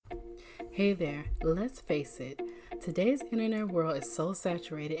Hey there, let's face it, today's internet world is so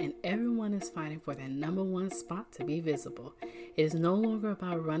saturated and everyone is fighting for that number one spot to be visible. It is no longer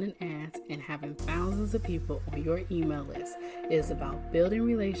about running ads and having thousands of people on your email list. It is about building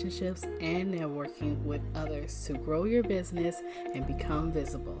relationships and networking with others to grow your business and become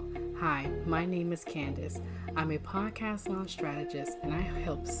visible. Hi, my name is Candace. I'm a podcast launch strategist and I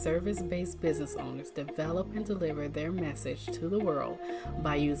help service based business owners develop and deliver their message to the world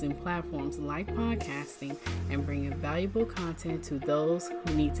by using platforms like podcasting and bringing valuable content to those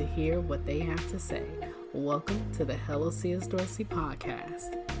who need to hear what they have to say. Welcome to the Hello C.S. Dorsey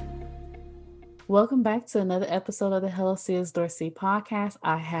podcast. Welcome back to another episode of the Hello C.S. Dorsey podcast.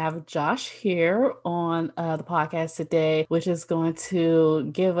 I have Josh here on the podcast today, which is going to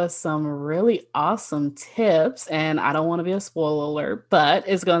give us some really awesome tips. And I don't want to be a spoiler alert, but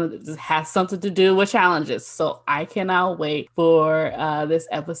it's going to have something to do with challenges. So I cannot wait for this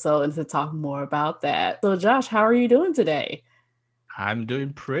episode and to talk more about that. So Josh, how are you doing today? I'm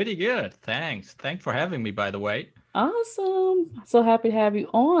doing pretty good. Thanks. Thanks for having me, by the way. Awesome. So happy to have you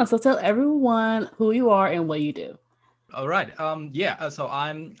on. So tell everyone who you are and what you do. All right. So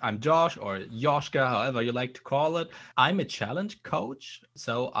I'm Josh or Joschka, however you like to call it. I'm a challenge coach.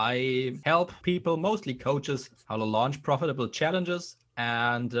 So I help people, mostly coaches, how to launch profitable challenges.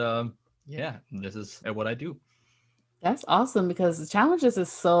 And this is what I do. That's awesome because the challenges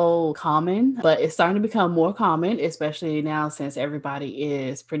is so common, but it's starting to become more common, especially now since everybody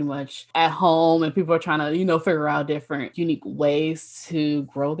is pretty much at home and people are trying to, figure out different unique ways to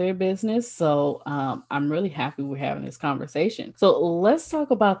grow their business. So I'm really happy we're having this conversation. So let's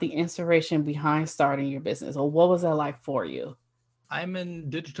talk about the inspiration behind starting your business. Or what was that like for you? I'm in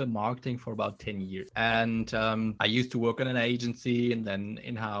digital marketing for about 10 years. And I used to work in an agency and then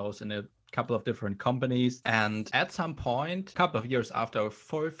in-house in a couple of different companies. And at some point, a couple of years after our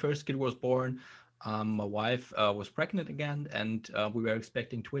first kid was born, my wife was pregnant again and we were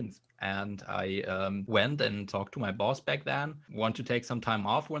expecting twins. And I went and talked to my boss back then, want to take some time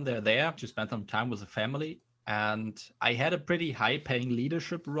off when they're there to spend some time with the family. And I had a pretty high paying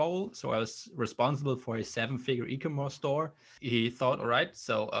leadership role. So I was responsible for a 7-figure e-commerce store. He thought, all right,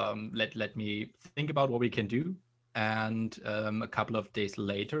 so let me think about what we can do. And a couple of days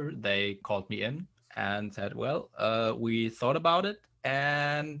later, they called me in and said, well, we thought about it.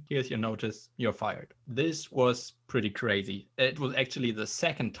 And here's your notice, you're fired. This was pretty crazy. It was actually the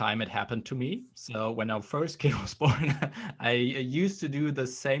second time it happened to me. So when our first kid was born, I used to do the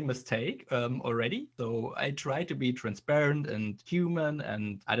same mistake already. So I try to be transparent and human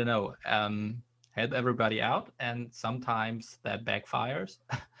and I don't know, help everybody out. And sometimes that backfires.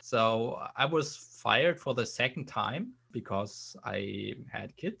 So I was fired for the second time because I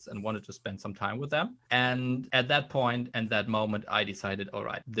had kids and wanted to spend some time with them. And at that point and that moment, I decided, all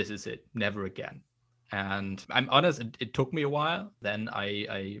right, this is it, never again. And I'm honest, it took me a while. Then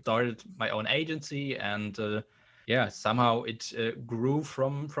I started my own agency and somehow it grew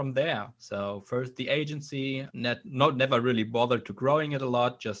from there. So first the agency, never really bothered to growing it a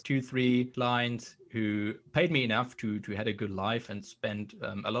lot, just 2-3 clients who paid me enough to had a good life and spend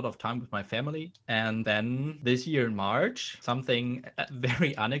a lot of time with my family. And then this year in March, something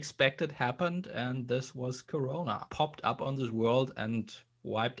very unexpected happened, and this was Corona. Popped up on this world and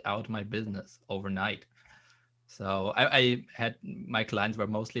wiped out my business overnight. So I had my clients were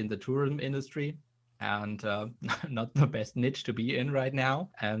mostly in the tourism industry and not the best niche to be in right now.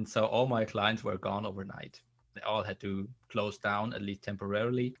 And so all my clients were gone overnight. They all had to close down, at least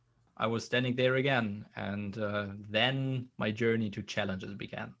temporarily. I was standing there again. And then my journey to challenges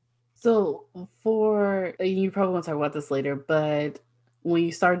began. So for you probably want to talk about this later, but when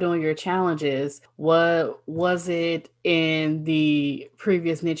you start doing your challenges, what was it in the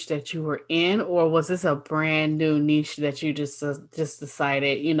previous niche that you were in, or was this a brand new niche that you just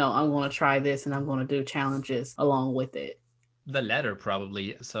decided, I'm going to try this and I'm going to do challenges along with it? The latter,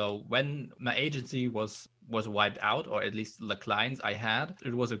 probably. So when my agency was wiped out, or at least the clients I had,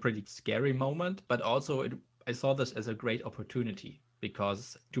 it was a pretty scary moment, but also I saw this as a great opportunity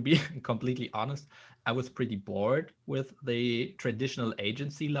because, to be completely honest, I was pretty bored with the traditional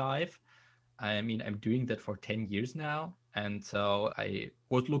agency life. I mean, I'm doing that for 10 years now. And so I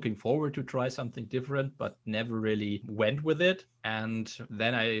was looking forward to try something different, but never really went with it. And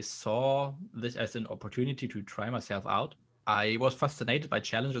then I saw this as an opportunity to try myself out. I was fascinated by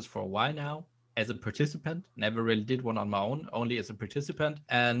challenges for a while now as a participant. Never really did one on my own, only as a participant.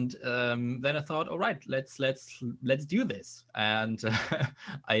 And then I thought, all right, let's do this. And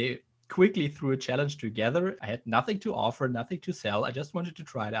I quickly threw a challenge together. I had nothing to offer, nothing to sell. I just wanted to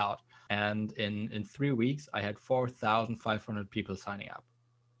try it out. And in 3 weeks, I had 4,500 people signing up.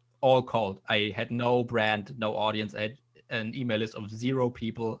 all cold. I had no brand, no audience. I had an email list of 0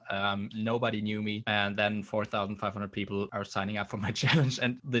 people. Nobody knew me. And then 4,500 people are signing up for my challenge.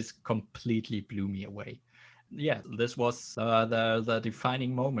 And this completely blew me away. Yeah, this was the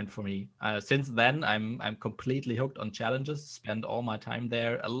defining moment for me. Since then, I'm completely hooked on challenges. Spend all my time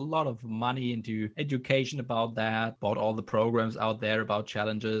there. A lot of money into education about that. Bought all the programs out there about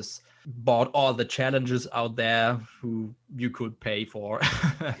challenges. Bought all the challenges out there who you could pay for.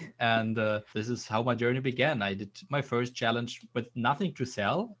 And this is how my journey began. I did my first challenge with nothing to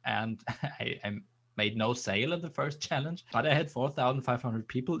sell, and I made no sale in the first challenge, but I had 4,500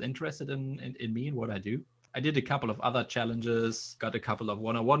 people interested in me and what I do. I did a couple of other challenges, got a couple of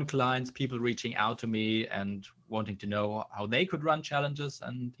one-on-one clients, people reaching out to me and wanting to know how they could run challenges.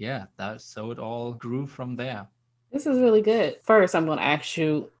 And yeah, so it all grew from there. This is really good. First, I'm going to ask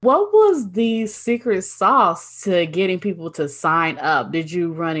you, what was the secret sauce to getting people to sign up? Did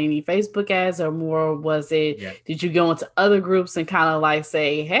you run any Facebook ads, or more was it, did you go into other groups and kind of like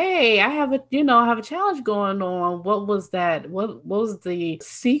say, hey, I have a challenge going on. What was that? What was the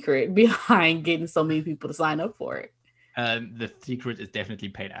secret behind getting so many people to sign up for it? The secret is definitely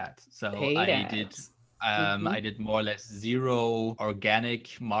paid ads. So Paid ads. I did more or less 0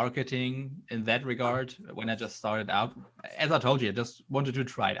 organic marketing in that regard when I just started out. As I told you, I just wanted to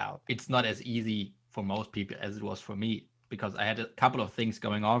try it out. It's not as easy for most people as it was for me, because I had a couple of things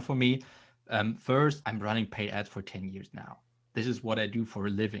going on for me. First, I'm running paid ads for 10 years now. This is what I do for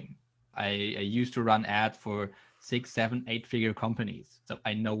a living. I used to run ads for 6, 7, 8-figure companies. So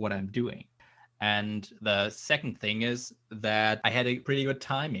I know what I'm doing. And the second thing is that I had a pretty good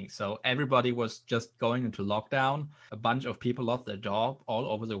timing. So everybody was just going into lockdown. A bunch of people lost their job all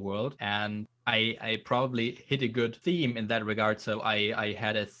over the world. And I probably hit a good theme in that regard. So I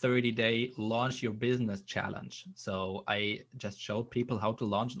had a 30-day launch your business challenge. So I just showed people how to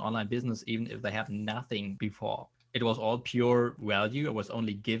launch an online business, even if they have nothing before. It was all pure value. I was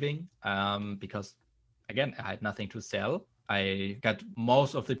only giving because, again, I had nothing to sell. I got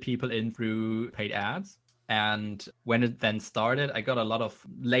most of the people in through paid ads. And when it then started, I got a lot of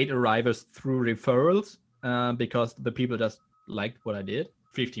late arrivals through referrals because the people just liked what I did.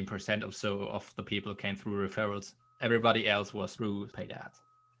 15% or so of the people came through referrals. Everybody else was through paid ads.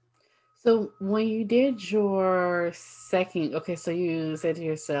 So when you did your second, okay, so you said to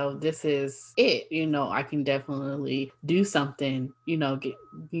yourself, this is it, I can definitely do something,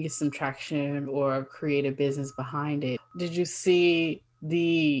 get some traction or create a business behind it. Did you see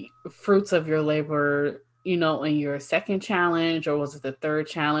the fruits of your labor, in your second challenge, or was it the third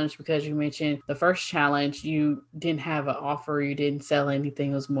challenge? Because you mentioned the first challenge, you didn't have an offer, you didn't sell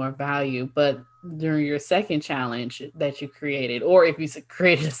anything, it was more value. But during your second challenge that you created, or if you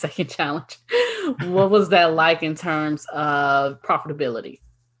created a second challenge, what was that like in terms of profitability?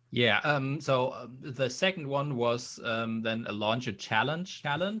 Yeah. So the second one was then a launch a challenge,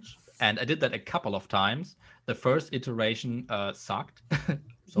 and I did that a couple of times. The first iteration sucked.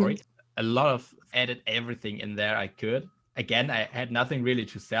 Sorry. A lot of added everything in there I could. Again, I had nothing really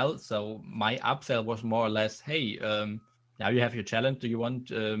to sell. So my upsell was more or less, hey, now you have your challenge. Do you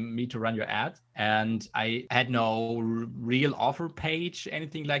want me to run your ad? And I had no real offer page,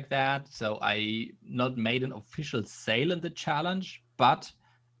 anything like that. So I not made an official sale in the challenge, but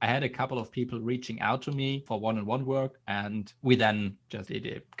I had a couple of people reaching out to me for one-on-one work, and we then just did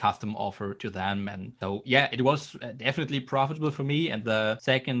a custom offer to them. And so, yeah, it was definitely profitable for me. And the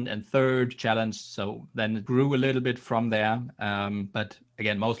second and third challenge, so then it grew a little bit from there. But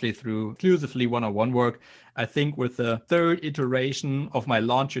again, mostly through exclusively one-on-one work. I think with the third iteration of my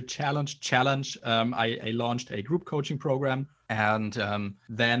Launch Your Challenge, I launched a group coaching program. And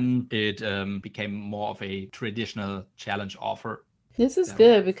then it became more of a traditional challenge offer. This is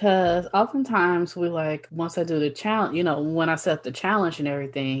good because oftentimes we like, once I do the challenge, when I set the challenge and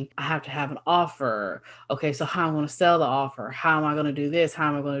everything, I have to have an offer. Okay, so how am I going to sell the offer? How am I going to do this? How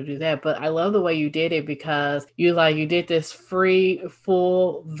am I going to do that? But I love the way you did it because you did this free,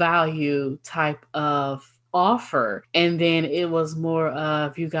 full value type of offer. And then it was more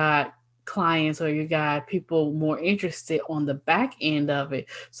of, you got clients or you got people more interested on the back end of it,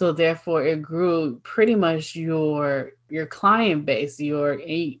 so therefore it grew pretty much your client base, your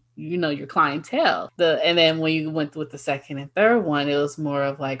clientele. And then when you went with the second and third one, it was more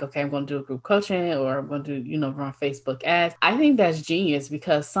of like, okay, I'm going to do a group coaching, or I'm going to run Facebook ads. I think that's genius,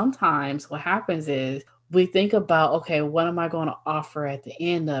 because sometimes what happens is we think about, okay, what am I going to offer at the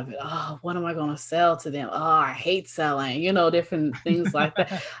end of it? Oh, what am I going to sell to them? Oh, I hate selling, different things like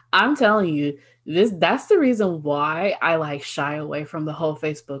that. I'm telling you, that's the reason why I shy away from the whole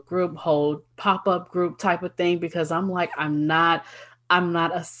Facebook group, whole pop-up group type of thing, because I'm like, I'm not I'm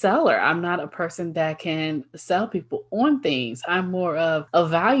not a seller. I'm not a person that can sell people on things. I'm more of a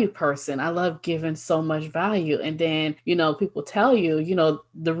value person. I love giving so much value. And then, people tell you,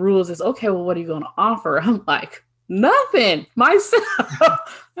 the rules is okay, well, what are you going to offer? I'm like, nothing. Myself.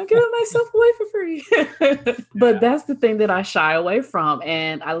 I'm giving myself away for free. But that's the thing that I shy away from.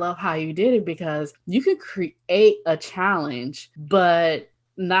 And I love how you did it because you can create a challenge, but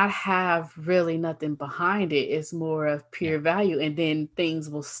not have really nothing behind it. It's more of Yeah. pure value, and then things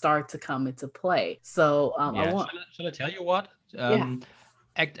will start to come into play. So I Yeah. want, Shall I tell you what? yeah,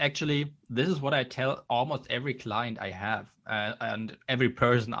 Actually, this is what I tell almost every client I have, and every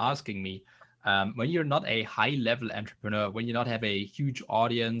person asking me. When you're not a high-level entrepreneur, when you not have a huge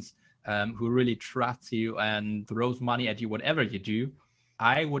audience who really trusts you and throws money at you, whatever you do,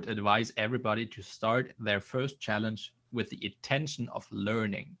 I would advise everybody to start their first challenge with the intention of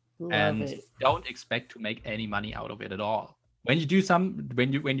learning, love and it. don't expect to make any money out of it at all. When you do some,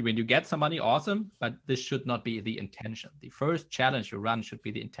 when you get some money, awesome, but this should not be the intention. The first challenge you run should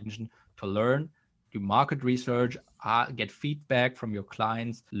be the intention to learn, do market research, get feedback from your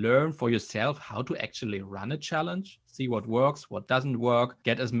clients, learn for yourself how to actually run a challenge, see what works, what doesn't work,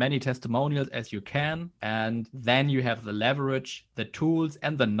 get as many testimonials as you can, and then you have the leverage, the tools,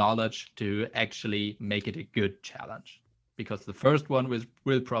 and the knowledge to actually make it a good challenge. Because the first one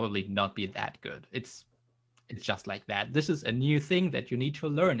will probably not be that good. It's just like that. This is a new thing that you need to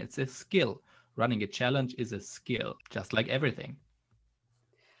learn. It's a skill. Running a challenge is a skill, just like everything.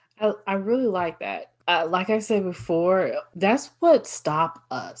 I really like that. Like I said before, that's what stopped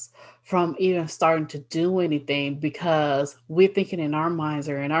us from even starting to do anything because we're thinking in our minds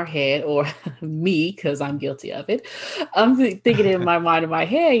or in our head, or me, because I'm guilty of it. I'm thinking in my mind, in my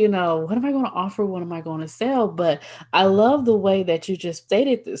head, what am I going to offer? What am I going to sell? But I love the way that you just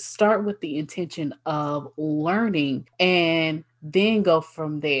stated this. Start with the intention of learning and then go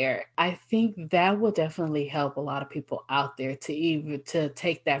from there. I think that will definitely help a lot of people out there to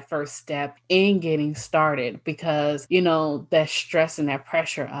take that first step in getting started because that stress and that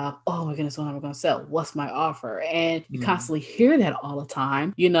pressure of, oh my goodness, what am I going to sell? What's my offer? And you Mm. constantly hear that all the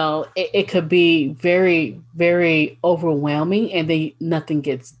time. It could be very, very overwhelming and then nothing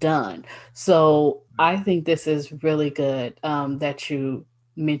gets done. So I think this is really good that you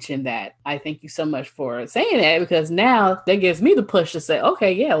mention that. I thank you so much for saying that because now that gives me the push to say,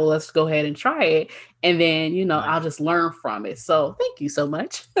 okay, yeah, well, let's go ahead and try it. And then, Nice. I'll just learn from it. So thank you so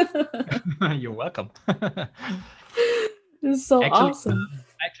much. You're welcome. This is so Actually, awesome.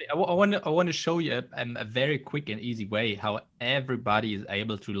 I want to show you a very quick and easy way how everybody is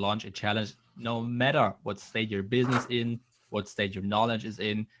able to launch a challenge, no matter what state your business in, what state your knowledge is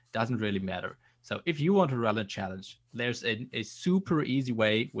in, doesn't really matter. So if you want to run a challenge, there's a super easy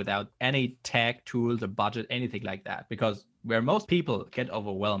way without any tech tools, a budget, anything like that. Because where most people get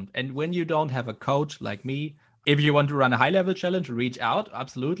overwhelmed, and when you don't have a coach like me, if you want to run a high level challenge, reach out,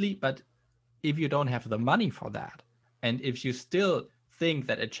 absolutely. But if you don't have the money for that, and if you still think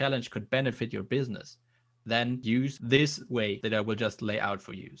that a challenge could benefit your business, then use this way that I will just lay out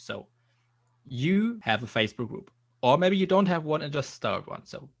for you. So you have a Facebook group, or maybe you don't have one and just start one.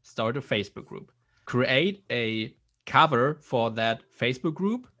 So start a Facebook group, create a cover for that Facebook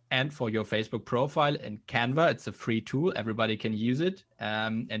group and for your Facebook profile in Canva. It's a free tool, everybody can use it,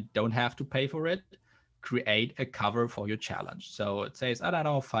 and don't have to pay for it. Create a cover for your challenge. So it says, I don't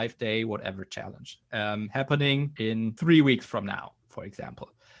know, 5-day, whatever challenge, happening in 3 weeks from now, for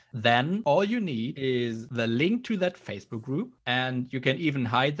example. Then all you need is the link to that Facebook group. And you can even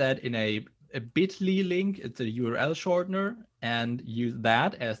hide that in a bit.ly link. It's a URL shortener, and use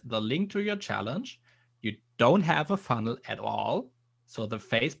that as the link to your challenge. You don't have a funnel at all. So the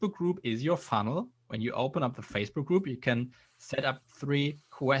Facebook group is your funnel. When you open up the Facebook group, you can set up 3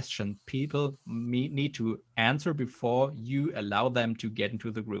 questions people need to answer before you allow them to get into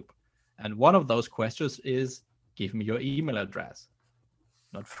the group. And one of those questions is, give me your email address.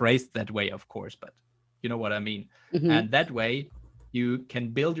 Not phrased that way, of course, but you know what I mean. Mm-hmm. And that way, you can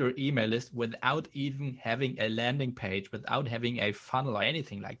build your email list without even having a landing page, without having a funnel or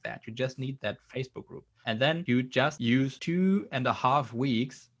anything like that. You just need that Facebook group. And then you just use 2.5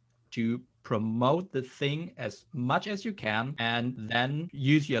 weeks to promote the thing as much as you can, and then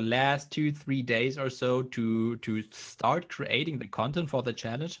use your last 2-3 days or so to start creating the content for the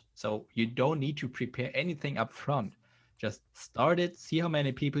challenge. So you don't need to prepare anything up front. Just start it, see how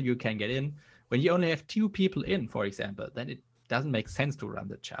many people you can get in. When you only have 2 people in, for example, then it doesn't make sense to run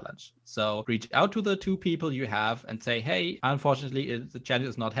the challenge. So reach out to the 2 people you have and say, hey, unfortunately, the challenge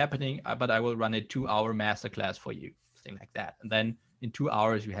is not happening, but I will run a 2-hour masterclass for you, something like that. And then in 2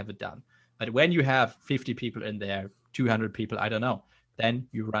 hours, you have it done. But when you have 50 people in there, 200 people, I don't know, Then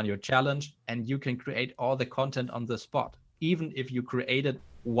you run your challenge and you can create all the content on the spot, even if you created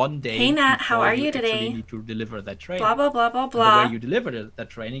one day Hey Nat, how before are you you actually today? need to deliver that Blah training. blah blah blah And the way blah. you deliver that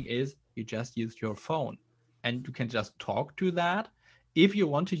training is you just use your phone, and you can just talk to that. If you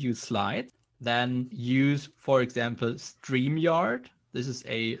want to use slides, then use, for example, StreamYard. This is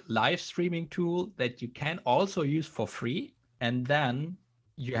a live streaming tool that you can also use for free. And then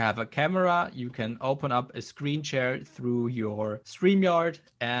you have a camera, you can open up a screen share through your StreamYard,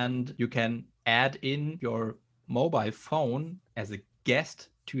 and you can add in your mobile phone as a guest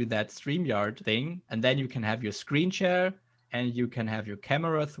to that StreamYard thing. And then you can have your screen share and you can have your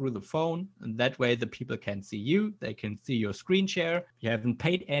camera through the phone. And that way the people can see you, they can see your screen share. You haven't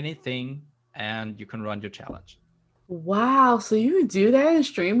paid anything and you can run your challenge. Wow. So you can do that in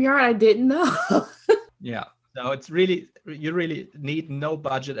StreamYard? I didn't know. Yeah. So it's really, you really need no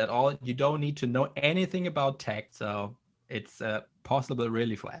budget at all. You don't need to know anything about tech. So it's possible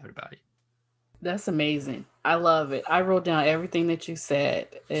really for everybody. That's amazing. I love it. I wrote down everything that you said.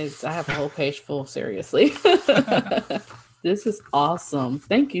 I have a whole page full, seriously. This is awesome.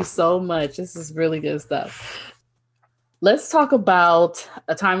 Thank you so much. This is really good stuff. Let's talk about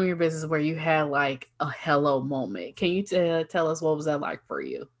a time in your business where you had like a hello moment. Can you tell us what was that like for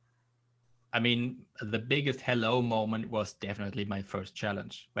you? I mean, the biggest hello moment was definitely my first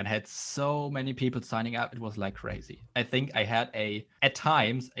challenge. When I had so many people signing up, it was like crazy. I think I had at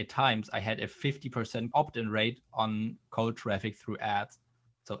times, I had a 50% opt-in rate on cold traffic through ads.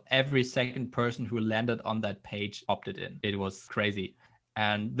 So every second person who landed on that page opted in. It was crazy.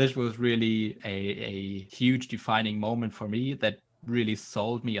 And this was really a huge defining moment for me that really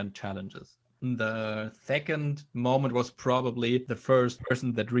sold me on challenges. The second moment was probably the first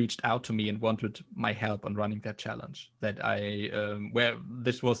person that reached out to me and wanted my help on running that challenge. Where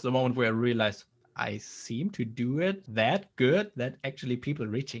this was the moment where I realized I seem to do it that good that actually people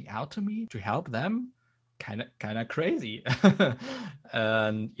reaching out to me to help them, kind of crazy.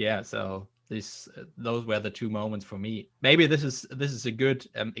 And yeah, so those were the two moments for me. Maybe this is a good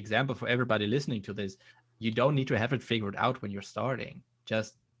example for everybody listening to this. You don't need to have it figured out when you're starting.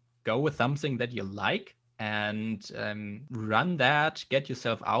 Just go with something that you like and run that, get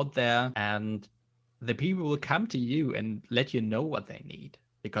yourself out there, and the people will come to you and let you know what they need,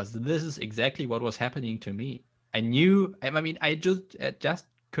 because this is exactly what was happening to me. I just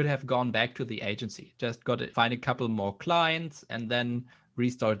could have gone back to the agency, just got to find a couple more clients and then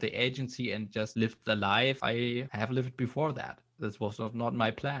restart the agency and just live the life I have lived before that. This was not my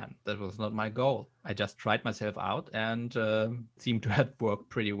plan. That was not my goal. I just tried myself out and seemed to have worked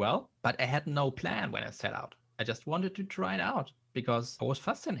pretty well. But I had no plan when I set out. I just wanted to try it out because I was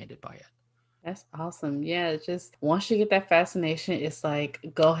fascinated by it. That's awesome. Yeah, it's just once you get that fascination, it's like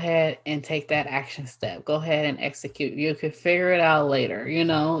go ahead and take that action step. Go ahead and execute. You could figure it out later.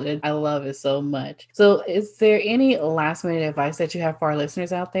 I love it so much. So, is there any last minute advice that you have for our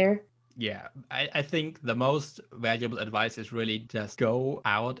listeners out there? Yeah, I think the most valuable advice is really just go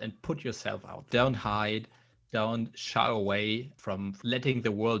out and put yourself out. Don't hide. Don't shy away from letting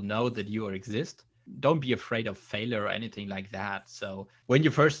the world know that you exist. Don't be afraid of failure or anything like that. So when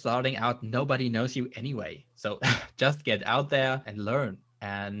you're first starting out, nobody knows you anyway. So just get out there and learn,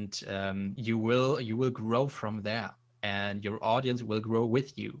 and you will grow from there, and your audience will grow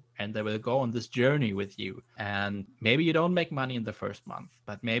with you, and they will go on this journey with you. And maybe you don't make money in the first month,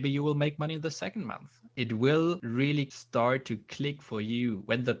 but maybe you will make money in the second month. It will really start to click for you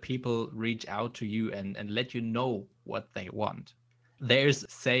when the people reach out to you and let you know what they want. There's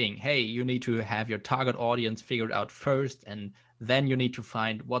saying, hey, you need to have your target audience figured out first, and then you need to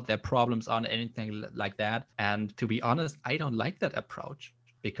find what their problems are and anything like that. And to be honest, I don't like that approach,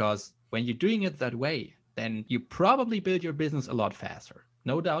 because when you're doing it that way, then you probably build your business a lot faster.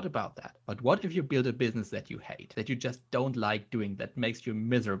 No doubt about that. But what if you build a business that you hate, that you just don't like doing, that makes you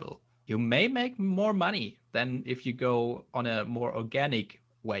miserable? You may make more money than if you go on a more organic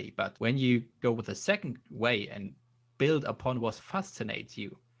way. But when you go with a second way and build upon what fascinates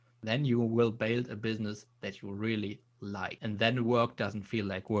you, then you will build a business that you really like. And then work doesn't feel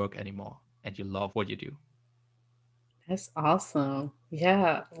like work anymore. And you love what you do. That's awesome.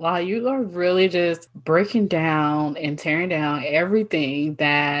 Yeah. Wow, you are really just breaking down and tearing down everything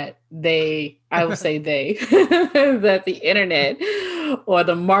that I would say that the internet or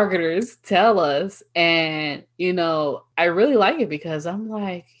the marketers tell us. And, I really like it because I'm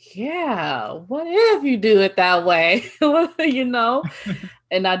like, yeah, what if you do it that way?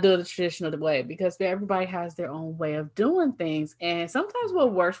 And not do it the traditional way, because everybody has their own way of doing things. And sometimes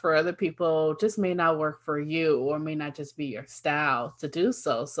what works for other people just may not work for you, or may not just be your style to do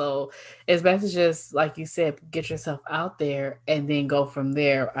so. So it's best to just, like you said, get yourself out there and then go from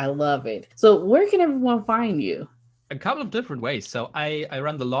there. I love it. So where can everyone find you? A couple of different ways. So I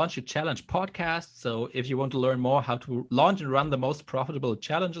run the Launch Your Challenge podcast. So if you want to learn more how to launch and run the most profitable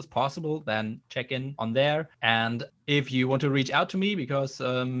challenges possible, then check in on there. And if you want to reach out to me because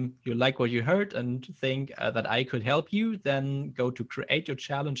you like what you heard and think that I could help you, then go to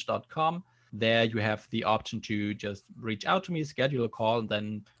createyourchallenge.com. There you have the option to just reach out to me, schedule a call, and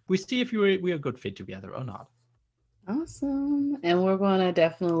then we see if we're a good fit together or not. Awesome. And we're going to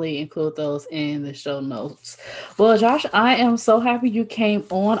definitely include those in the show notes. Well, Josh, I am so happy you came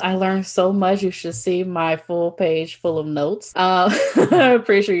on. I learned so much. You should see my full page full of notes. I'm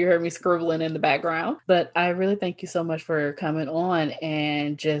pretty sure you heard me scribbling in the background. But I really thank you so much for coming on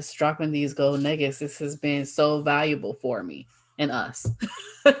and just dropping these gold nuggets. This has been so valuable for me and us.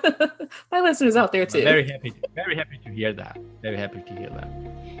 My listeners out there too. Very happy to hear that. Very happy to hear that.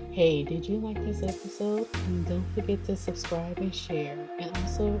 Hey, did you like this episode? Don't forget to subscribe and share. And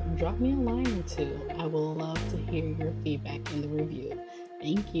also drop me a line or two. I will love to hear your feedback in the review.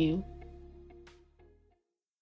 Thank you.